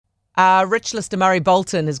Rich lister Murray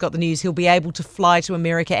Bolton has got the news he'll be able to fly to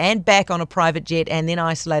America and back on a private jet and then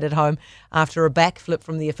isolate at home after a backflip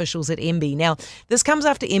from the officials at MB. Now, this comes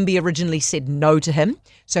after MB originally said no to him,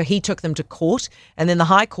 so he took them to court, and then the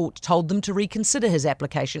High Court told them to reconsider his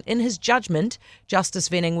application. In his judgment, Justice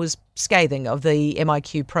Venning was scathing of the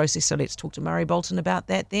MIQ process, so let's talk to Murray Bolton about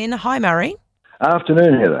that then. Hi, Murray.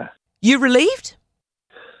 Afternoon, Heather. You relieved?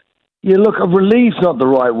 Yeah, look, relieved's not the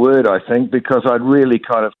right word, I think, because I'd really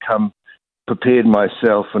kind of prepared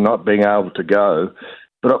myself for not being able to go.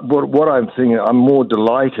 But what I'm thinking, I'm more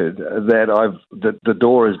delighted that the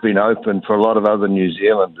door has been opened for a lot of other New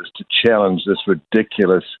Zealanders to challenge this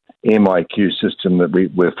ridiculous MIQ system that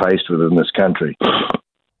we're faced with in this country.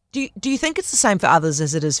 Do you think it's the same for others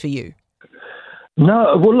as it is for you?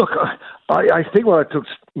 No, well, look, I think what I took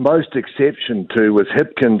most exception to was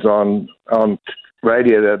Hipkins on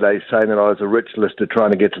radio the other day saying that I was a rich lister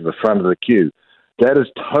trying to get to the front of the queue. That is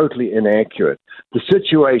totally inaccurate. The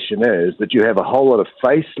situation is that you have a whole lot of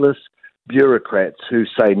faceless bureaucrats who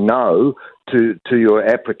say no to your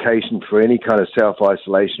application for any kind of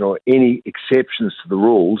self-isolation or any exceptions to the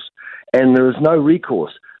rules, and there is no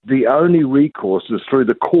recourse. The only recourse is through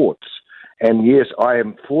the courts. And yes, I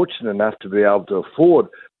am fortunate enough to be able to afford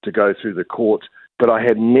to go through the courts, but I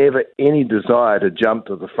had never any desire to jump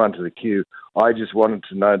to the front of the queue. I just wanted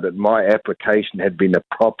to know that my application had been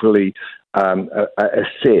properly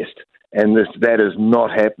assessed, and that is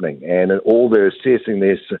not happening. And all they're assessing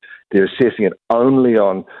it only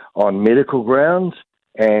on medical grounds,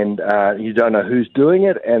 and you don't know who's doing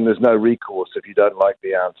it, and there's no recourse if you don't like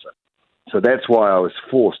the answer. So that's why I was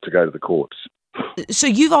forced to go to the courts. So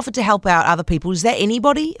you've offered to help out other people. Is there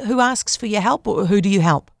anybody who asks for your help, or who do you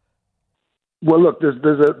help? Well, look, there's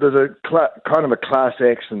a kind of a class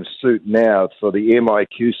action suit now for the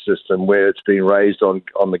MIQ system where it's been raised on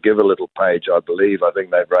the Give a Little page, I believe. I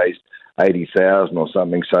think they've raised 80,000 or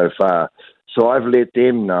something so far. So I've let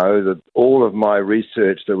them know that all of my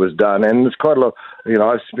research that was done, and there's quite a lot,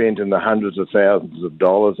 I've spent in the hundreds of thousands of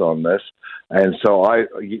dollars on this, and so I've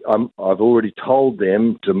already told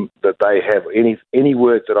them that they have any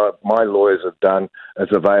work that my lawyers have done is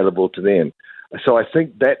available to them. So I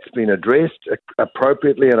think that's been addressed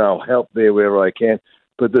appropriately, and I'll help there wherever I can.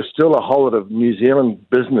 But there's still a whole lot of New Zealand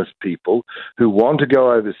business people who want to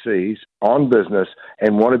go overseas on business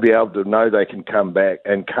and want to be able to know they can come back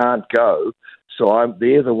and can't go. So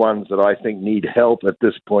they're the ones that I think need help at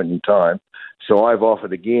this point in time. So I've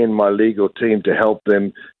offered again my legal team to help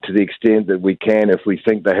them to the extent that we can if we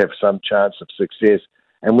think they have some chance of success.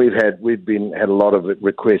 And we've had a lot of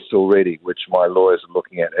requests already, which my lawyers are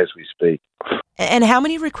looking at as we speak. And how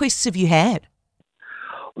many requests have you had?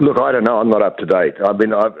 Look, I don't know. I'm not up to date. I've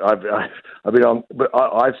been on, but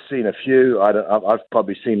I've seen a few. I've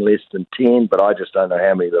probably seen less than 10, but I just don't know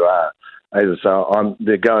how many there are. As I say,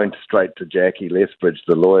 they're going straight to Jackie Lethbridge,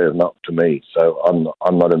 the lawyer, not to me. So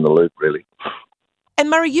I'm not in the loop really. And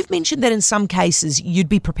Murray, you've mentioned that in some cases you'd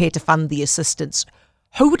be prepared to fund the assistance.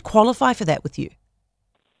 Who would qualify for that with you?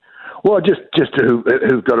 Well, just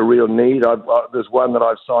who've got a real need. There's one that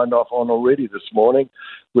I've signed off on already this morning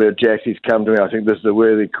where Jackie's come to me. I think this is a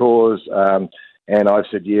worthy cause, and I've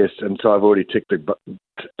said yes. And so I've already ticked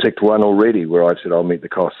one already where I've said I'll meet the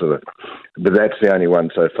cost of it. But that's the only one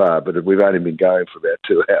so far. But we've only been going for about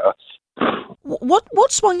 2 hours.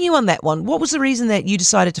 What swung you on that one? What was the reason that you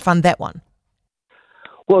decided to fund that one?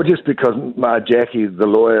 Well, just because Jackie, the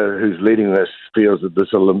lawyer who's leading this, feels that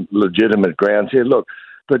there's a legitimate grounds here. Look,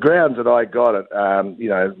 the grounds that I got it,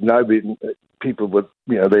 people with,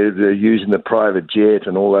 they're using the private jet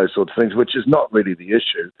and all those sorts of things, which is not really the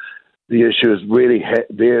issue. The issue is really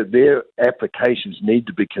their applications need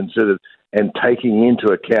to be considered and taking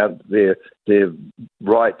into account their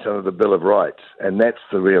rights under the Bill of Rights, and that's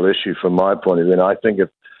the real issue from my point of view. And I think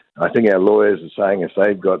our lawyers are saying if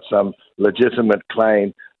they've got some legitimate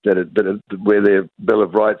claim where their Bill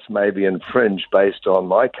of Rights may be infringed based on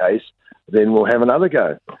my case, then we'll have another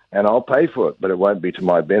go, and I'll pay for it, but it won't be to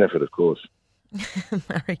my benefit, of course.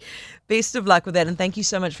 Murray, best of luck with that, and thank you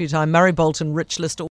so much for your time. Murray Bolton, Rich Lister.